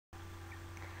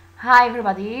Hi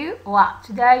everybody. Well,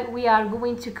 today we are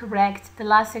going to correct the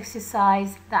last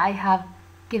exercise that I have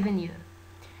given you.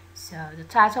 So the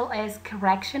title is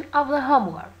Correction of the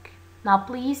Homework. Now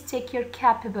please take your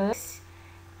copybooks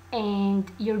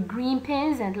and your green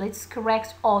pens and let's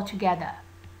correct all together.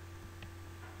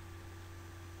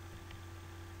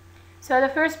 So the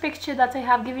first picture that I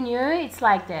have given you, it's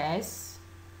like this.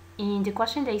 In the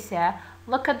question they say,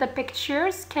 look at the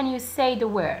pictures, can you say the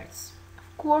words?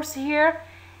 Of course here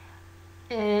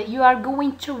you are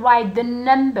going to write the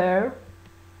number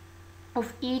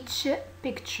of each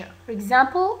picture. For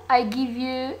example, I give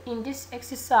you in this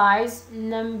exercise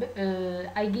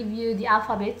I give you the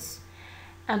alphabets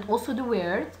and also the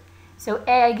word. So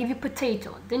A, I give you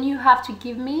potato. Then you have to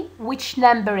give me which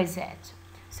number is it.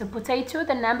 So potato,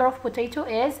 the number of potato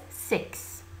is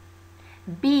 6.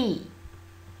 B,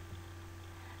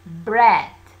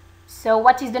 bread. So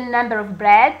what is the number of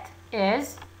bread?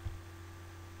 Is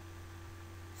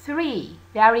 3.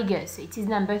 Very good. So it is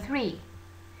number 3.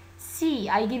 C,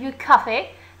 I give you coffee.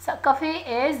 So coffee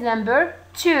is number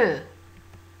 2.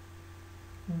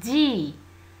 D,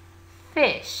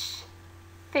 fish.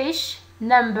 Fish,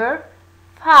 number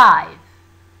 5.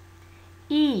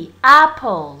 E,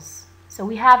 apples. So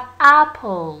we have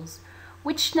apples.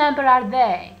 Which number are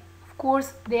they? Of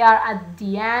course, they are at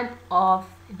the end of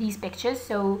these pictures,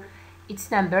 so it's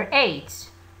number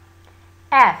 8.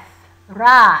 F,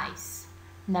 rice.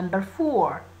 Number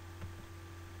 4.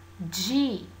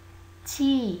 G,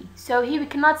 tea. So here we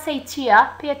cannot say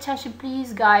tia. Pay attention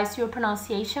please guys to your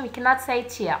pronunciation. We cannot say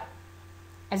tia.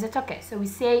 Is it okay? So we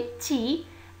say tea,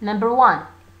 number 1.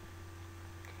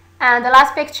 And the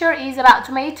last picture is about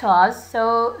tomatoes.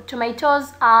 So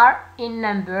tomatoes are in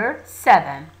number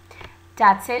 7.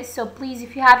 That's it. So please,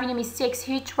 if you have any mistakes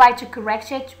here, try to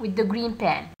correct it with the green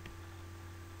pen.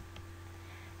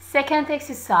 Second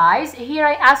exercise, here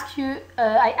I asked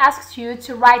you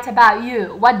to write about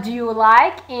you. What do you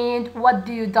like and what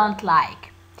do you don't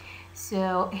like?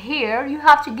 So here you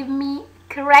have to give me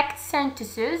correct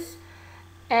sentences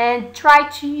and try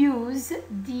to use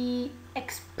the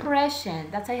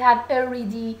expression that I have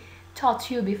already taught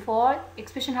you before.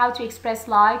 Expression how to express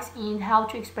likes and how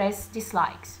to express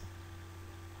dislikes.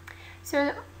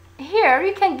 So here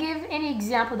you can give any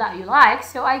example that you like.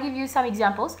 So I give you some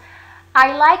examples.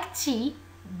 I like tea,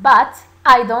 but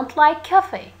I don't like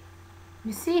coffee.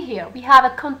 You see here, we have a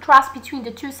contrast between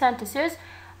the two sentences.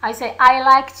 I say, I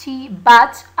like tea,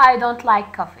 but I don't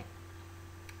like coffee.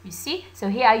 You see? So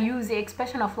here I use the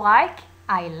expression of like,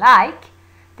 I like,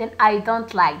 then I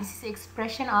don't like. This is the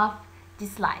expression of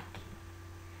dislike.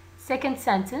 Second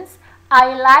sentence,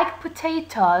 I like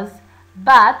potatoes,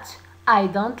 but I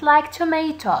don't like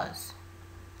tomatoes.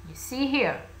 You see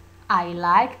here, I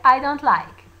like, I don't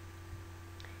like.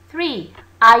 3.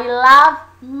 I love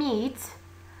meat,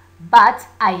 but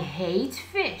I hate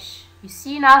fish. You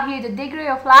see now here the degree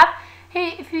of love.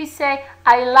 Here if you say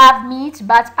I love meat,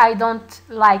 but I don't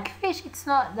like fish, it's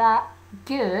not that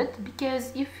good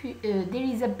because if there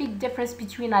is a big difference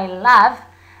between I love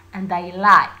and I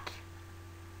like.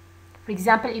 For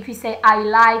example, if you say I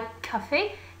like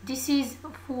coffee, this is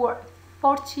for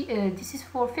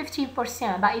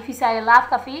 50%, but if you say I love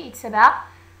coffee, it's about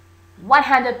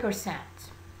 100%.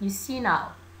 You see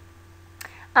now.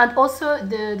 And also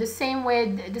the same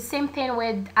thing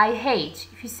with I hate.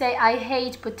 If you say I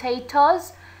hate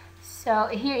potatoes, so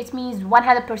here it means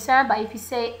 100%, but if you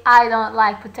say I don't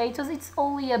like potatoes, it's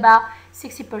only about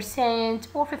 60%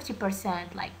 or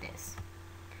 50% like this.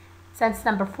 Sentence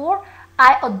number 4,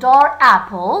 I adore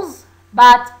apples,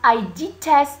 but I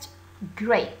detest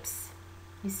grapes.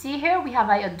 You see here we have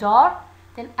I adore,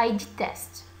 then I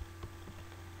detest.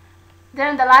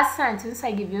 Then the last sentence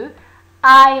I give you,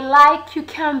 I like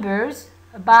cucumbers,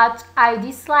 but I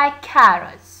dislike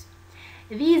carrots.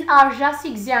 These are just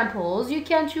examples. You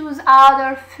can choose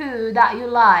other food that you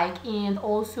like and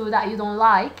also that you don't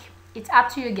like. It's up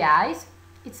to you guys.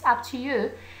 It's up to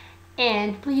you.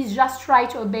 And please just try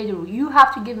to obey the rule. You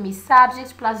have to give me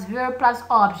subject plus verb plus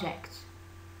object.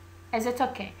 Is it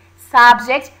okay?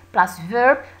 Subject plus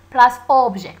verb plus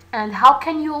object. And how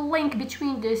can you link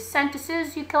between the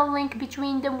sentences? You can link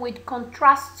between them with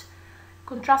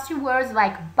contrasting words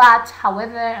like but,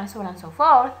 however, and so on and so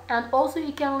forth. And also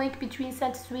you can link between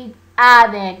sentences with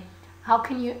adding. How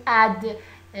can you add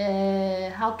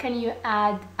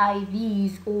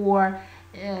IVs or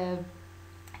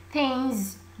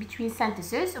things between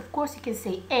sentences? Of course you can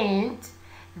say and,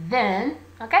 then,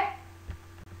 okay?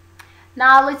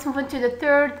 Now let's move on to the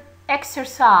third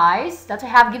exercise that I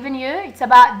have given you. It's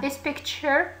about this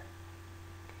picture.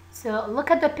 So look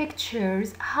at the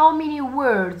pictures. How many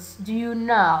words do you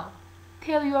know?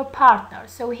 tell your partner.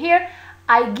 So here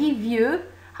I give you,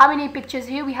 how many pictures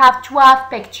here? We have 12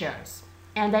 pictures.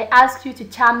 And I ask you to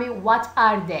tell me what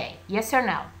are they. Yes or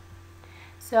no?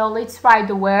 So let's write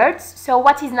the words. So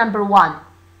what is number one?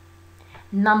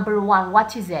 Number one,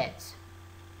 what is it?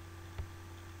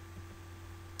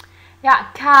 Yeah,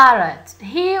 carrot.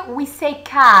 Here we say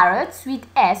carrots with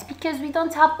S because we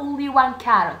don't have only one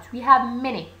carrot. We have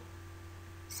many.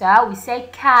 So we say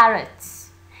carrots.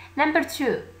 Number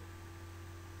two.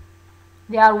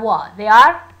 They are what? They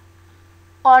are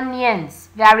onions.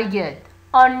 Very good.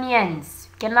 Onions.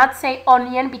 Cannot say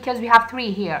onion because we have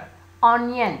three here.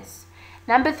 Onions.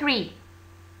 Number three.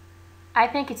 I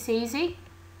think it's easy.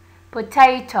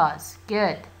 Potatoes.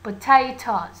 Good.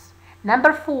 Potatoes.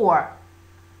 Number four.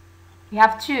 We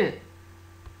have two.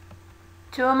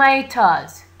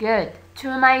 Tomatoes. Good.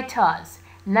 Tomatoes.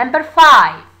 Number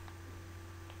five.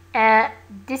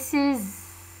 This is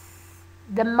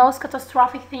the most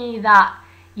catastrophic thing that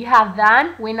you have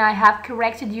done. When I have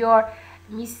corrected your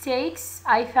mistakes,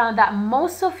 I found that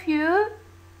most of you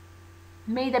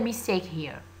made a mistake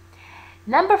here.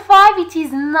 Number five, it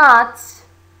is not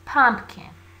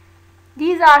pumpkin.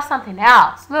 These are something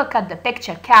else. Look at the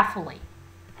picture carefully.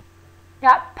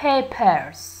 Yeah,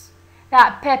 peppers.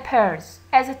 Yeah, peppers.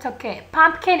 Is it okay?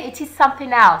 Pumpkin, it is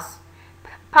something else.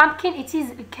 Pumpkin, it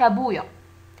is kabuya.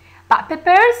 But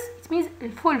peppers, it means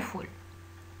fulful.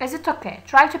 Is it okay?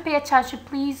 Try to pay attention,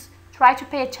 please. Try to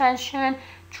pay attention.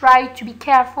 Try to be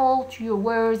careful to your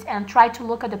words and try to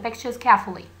look at the pictures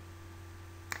carefully.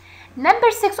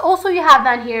 Number six, also you have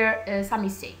done here some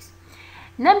mistakes.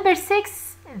 Number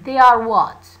six, they are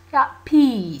what? Yeah,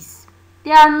 peas.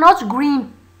 They are not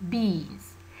green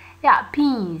beans. Yeah,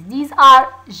 peas. These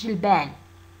are jilban.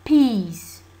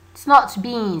 Peas. It's not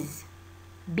beans.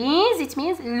 Beans, it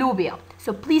means lubia.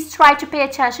 So please try to pay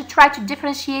attention. Try to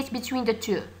differentiate between the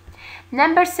two.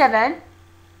 Number seven,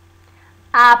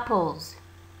 apples.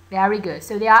 Very good.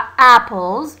 So they are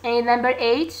apples. And number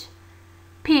eight,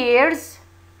 pears.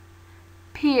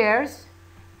 Pears.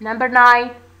 Number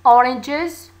nine,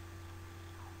 oranges.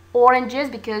 Oranges,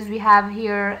 because we have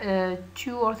here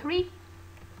 2 or 3.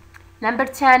 Number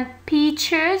 10,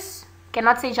 peaches.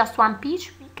 Cannot say just one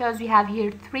peach because we have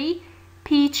here 3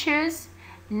 peaches.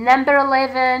 Number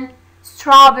 11,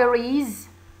 strawberries.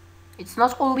 It's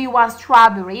not only one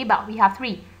strawberry, but we have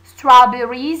 3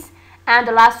 strawberries. And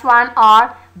the last one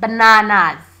are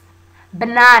bananas.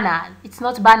 Bananas. It's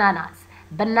not bananas.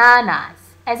 Bananas.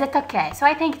 Is it okay? So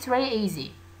I think it's very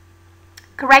easy.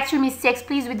 Correct your mistakes,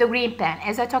 please, with the green pen.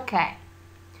 Is it okay?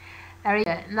 Very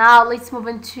good. Now let's move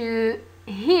into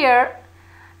here.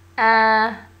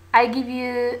 I give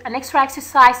you an extra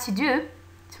exercise to do.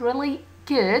 It's really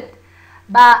good.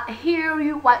 But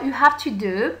here, what you have to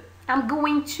do, I'm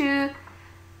going to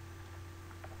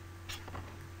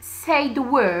say the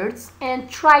words and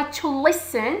try to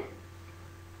listen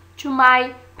to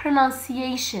my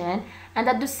pronunciation, and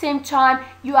at the same time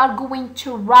you are going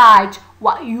to write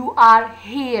what you are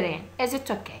hearing. Is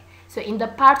it okay? So in the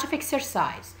part of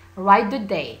exercise, write the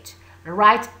date,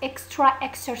 write extra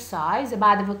exercise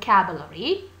about the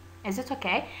vocabulary. Is it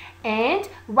okay? And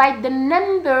write the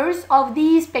numbers of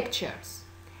these pictures.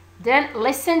 Then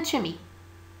listen to me.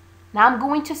 Now I'm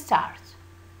going to start.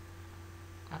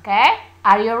 Okay?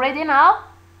 Are you ready now?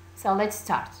 So let's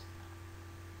start.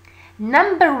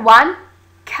 Number 1,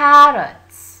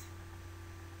 carrots.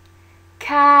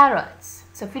 Carrots.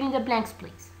 So fill in the blanks,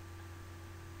 please.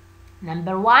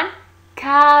 Number 1,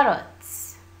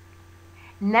 carrots.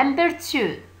 Number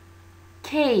 2,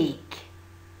 cake.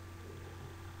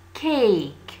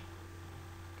 Cake.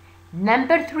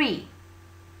 Number 3,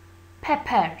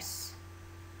 peppers.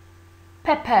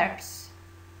 Peppers.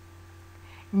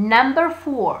 Number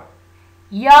 4,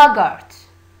 yogurt.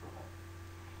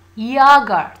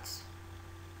 Yogurt.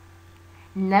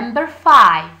 Number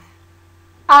 5,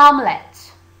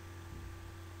 omelette.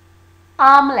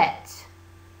 Omelette.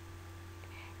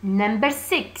 Number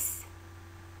 6,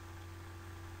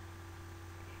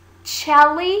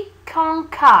 chili con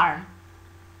carne.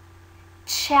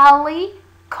 Chili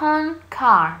con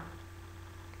carne.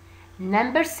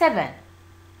 Number 7,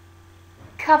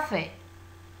 coffee.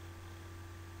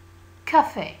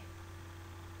 Coffee.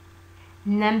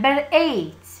 Number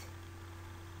 8,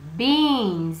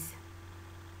 beans.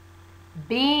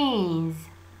 Beans.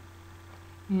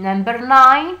 Number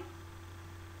 9,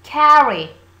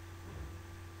 carrot.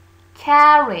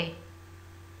 Carrot.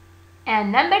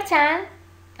 And number 10,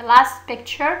 the last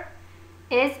picture,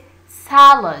 is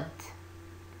salad.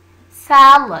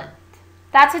 Salad.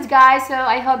 That's it, guys. So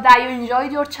I hope that you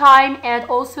enjoyed your time and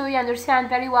also you understand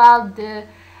very well the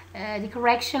the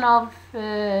correction of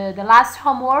the last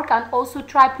homework, and also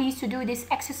try please to do this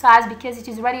exercise because it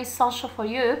is very essential for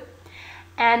you.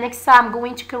 And next time I'm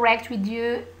going to correct with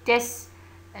you this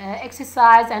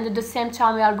exercise, and at the same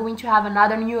time we are going to have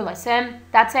another new lesson.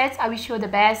 That's it. I wish you the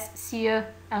best. See you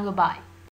and goodbye.